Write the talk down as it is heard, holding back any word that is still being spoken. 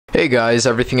Hey guys,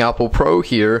 EverythingApplePro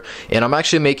here, and I'm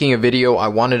actually making a video I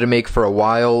wanted to make for a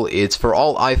while. It's for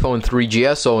all iPhone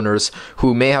 3GS owners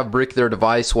who may have bricked their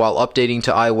device while updating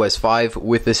to iOS 5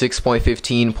 with the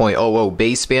 6.15.00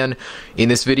 baseband. In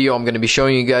this video, I'm going to be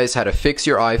showing you guys how to fix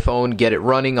your iPhone, get it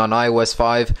running on iOS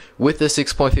 5 with the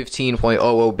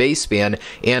 6.15.00 baseband,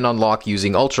 and unlock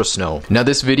using UltraSnow. Now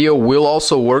this video will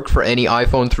also work for any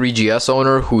iPhone 3GS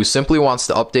owner who simply wants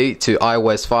to update to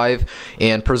iOS 5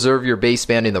 and preserve your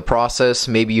baseband in the process.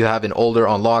 Maybe you have an older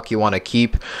unlock you want to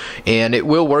keep, and it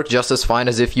will work just as fine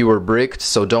as if you were bricked,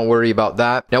 so don't worry about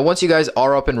that. Now once you guys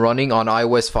are up and running on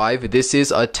iOS 5, this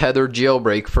is a tethered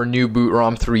jailbreak for new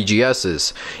bootrom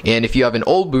 3GSs, and if you have an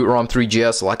old bootrom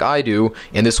 3GS like I do,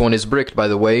 and this one is bricked by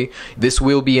the way, this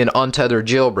will be an untethered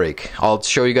jailbreak. I'll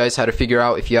show you guys how to figure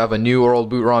out if you have a new or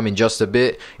old bootrom in just a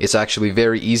bit. It's actually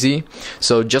very easy.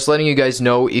 So just letting you guys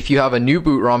know, if you have a new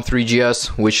bootrom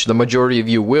 3GS, which the majority of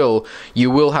you will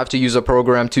have to use a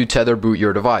program to tether boot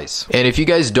your device. And if you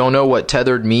guys don't know what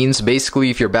tethered means,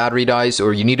 basically if your battery dies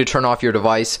or you need to turn off your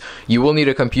device, you will need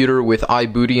a computer with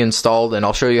iBooty installed, and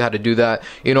I'll show you how to do that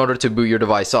in order to boot your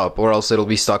device up, or else it'll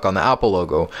be stuck on the Apple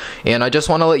logo. And I just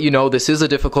want to let you know, this is a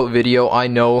difficult video, I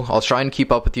know. I'll try and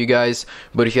keep up with you guys,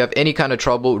 but if you have any kind of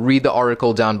trouble, read the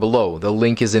article down below. The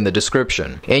link is in the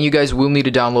description. And you guys will need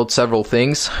to download several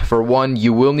things. For one,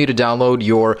 you will need to download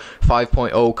your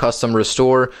 5.0 custom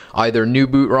restore, either new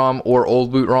bootrom or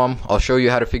old bootrom. I'll show you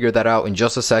how to figure that out in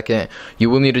just a second. You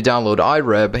will need to download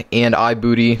iReb and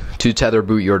iBooty to tether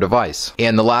boot your device.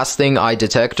 And the last thing,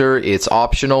 iDetector, it's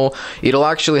optional. It'll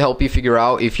actually help you figure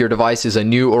out if your device is a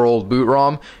new or old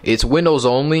bootrom. It's Windows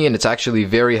only, and it's actually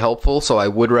very helpful, so I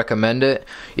would recommend it.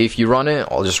 If you run it,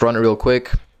 I'll just run it real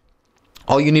quick.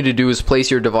 All you need to do is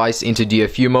place your device into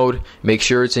DFU mode. Make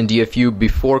sure it's in DFU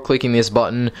before clicking this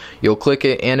button. You'll click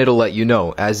it and it'll let you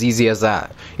know. As easy as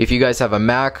that. If you guys have a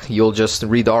Mac, you'll just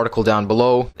read the article down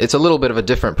below. It's a little bit of a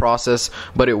different process,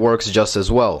 but it works just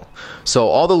as well. So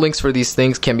all the links for these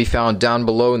things can be found down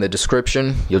below in the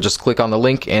description. You'll just click on the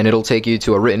link and it'll take you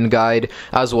to a written guide,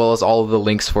 as well as all of the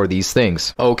links for these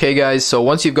things. Okay guys, so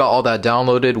once you've got all that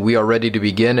downloaded, we are ready to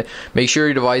begin. Make sure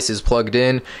your device is plugged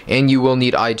in, and you will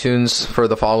need iTunes for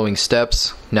the following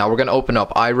steps. Now we're going to open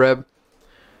up iReb,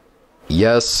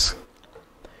 yes,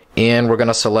 and we're going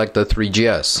to select the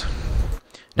 3GS.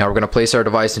 Now we're going to place our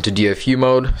device into DFU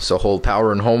mode, so hold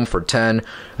power and home for 10,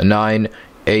 9,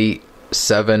 8,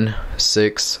 7,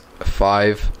 6,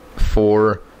 5,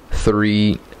 4,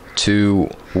 3, 2,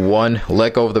 1.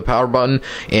 Let go of the power button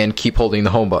and keep holding the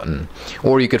home button.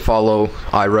 Or you could follow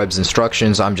iReb's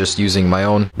instructions. I'm just using my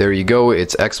own. There you go.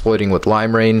 It's exploiting with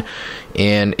LimeRain,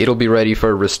 and it'll be ready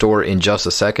for restore in just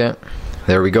a second.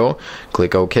 There we go.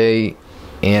 Click OK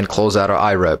and close out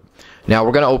our iReb. Now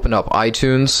we're going to open up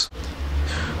iTunes.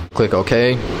 Click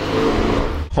OK.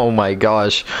 Oh my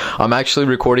gosh, I'm actually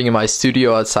recording in my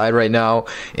studio outside right now,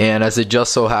 and as it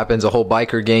just so happens, a whole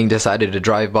biker gang decided to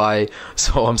drive by,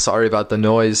 so I'm sorry about the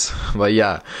noise, but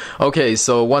yeah. Okay,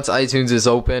 so once iTunes is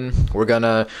open, we're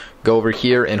gonna go over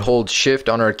here and hold shift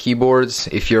on our keyboards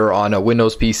if you're on a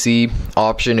Windows PC,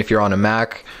 option if you're on a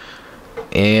Mac,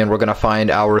 and we're gonna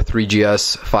find our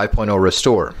 3GS 5.0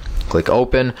 restore. Click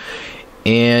open,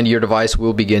 and your device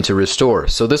will begin to restore.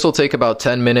 So this will take about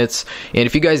 10 minutes, and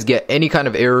if you guys get any kind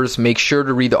of errors, make sure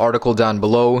to read the article down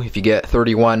below. If you get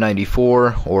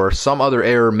 3194 or some other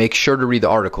error, make sure to read the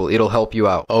article. It'll help you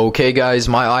out. Okay guys,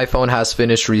 my iPhone has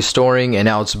finished restoring, and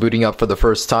now it's booting up for the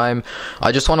first time.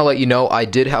 I just want to let you know, I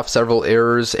did have several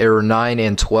errors, error 9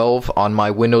 and 12 on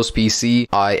my Windows PC.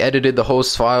 I edited the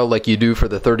host file like you do for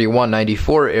the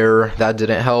 3194 error. That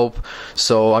didn't help.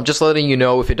 So I'm just letting you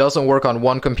know, if it doesn't work on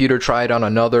one computer, try it on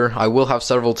another. I will have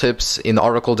several tips in the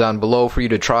article down below for you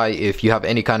to try if you have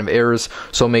any kind of errors,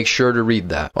 so make sure to read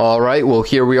that. Alright, well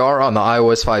here we are on the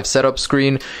iOS 5 setup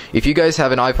screen. If you guys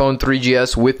have an iPhone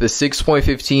 3GS with the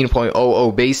 6.15.00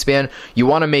 baseband, you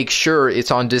want to make sure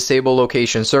it's on disable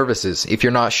location services. If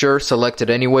you're not sure, select it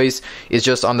anyways. It's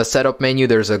just on the setup menu,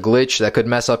 there's a glitch that could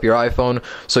mess up your iPhone,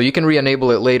 so you can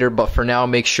re-enable it later, but for now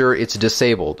make sure it's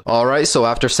disabled. Alright, so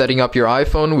after setting up your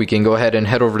iPhone, we can go ahead and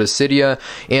head over to Cydia,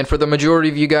 and for the majority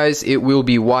of you guys, it will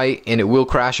be white and it will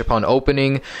crash upon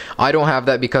opening. I don't have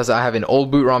that because I have an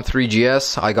old bootrom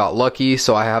 3GS. I got lucky,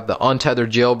 so I have the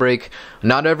untethered jailbreak.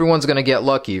 Not everyone's going to get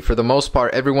lucky. For the most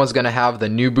part, everyone's going to have the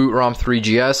new bootrom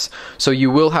 3GS, so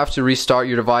you will have to restart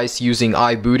your device using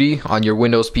iBooty on your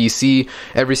Windows PC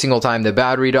every single time the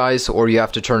battery dies, or you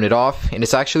have to turn it off, and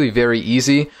it's actually very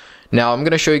easy. Now I'm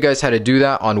going to show you guys how to do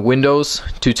that on Windows.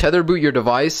 To tether boot your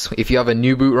device, if you have a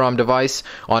new bootrom device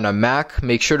on a Mac,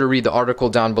 make sure to read the article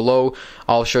down below.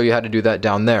 I'll show you how to do that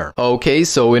down there. Okay,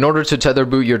 so in order to tether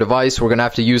boot your device, we're going to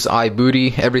have to use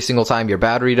iBooty every single time your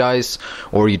battery dies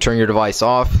or you turn your device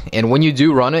off. And when you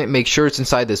do run it, make sure it's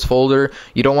inside this folder.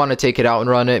 You don't want to take it out and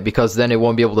run it because then it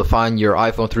won't be able to find your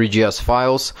iPhone 3GS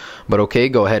files. But okay,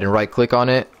 go ahead and right click on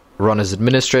it, run as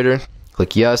administrator.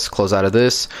 Click yes, close out of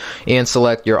this, and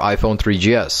select your iPhone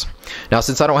 3GS. Now,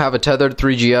 since I don't have a tethered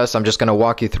 3GS, I'm just going to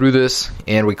walk you through this,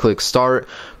 and we click start.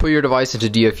 Put your device into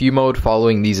DFU mode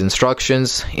following these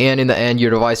instructions, and in the end, your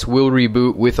device will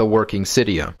reboot with a working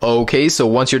Cydia. Okay, so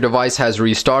once your device has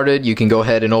restarted, you can go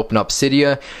ahead and open up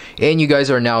Cydia, and you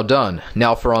guys are now done.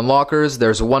 Now, for unlockers,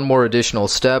 there's one more additional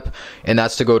step, and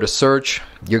that's to go to search.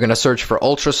 You're going to search for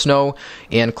Ultra Snow,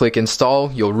 and click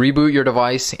install. You'll reboot your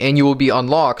device, and you will be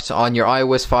unlocked on your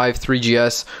iOS 5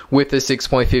 3GS with the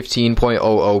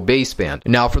 6.15.00 baseband.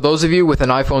 Now, for those of you with an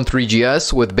iPhone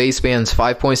 3GS with basebands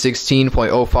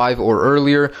 5.16.05 or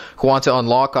earlier who want to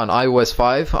unlock on iOS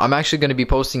 5, I'm actually going to be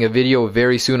posting a video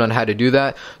very soon on how to do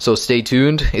that, so stay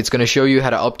tuned. It's going to show you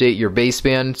how to update your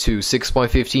baseband to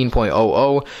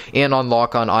 6.15.00 and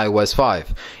unlock on iOS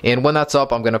 5. And when that's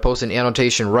up, I'm going to post an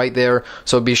annotation right there,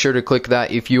 so be sure to click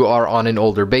that if you are on an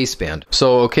older baseband.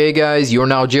 So okay guys, you're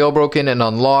now jailbroken and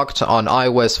unlocked on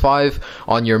iOS 5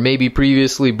 on your maybe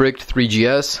previously bricked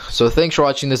 3GS. So thanks for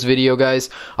watching this video guys,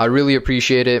 I really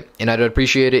appreciate it, and I'd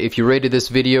appreciate it if you rated this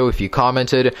video, if you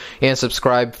commented, and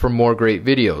subscribed for more great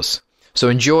videos. So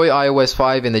enjoy iOS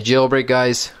 5 and the jailbreak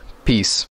guys, peace.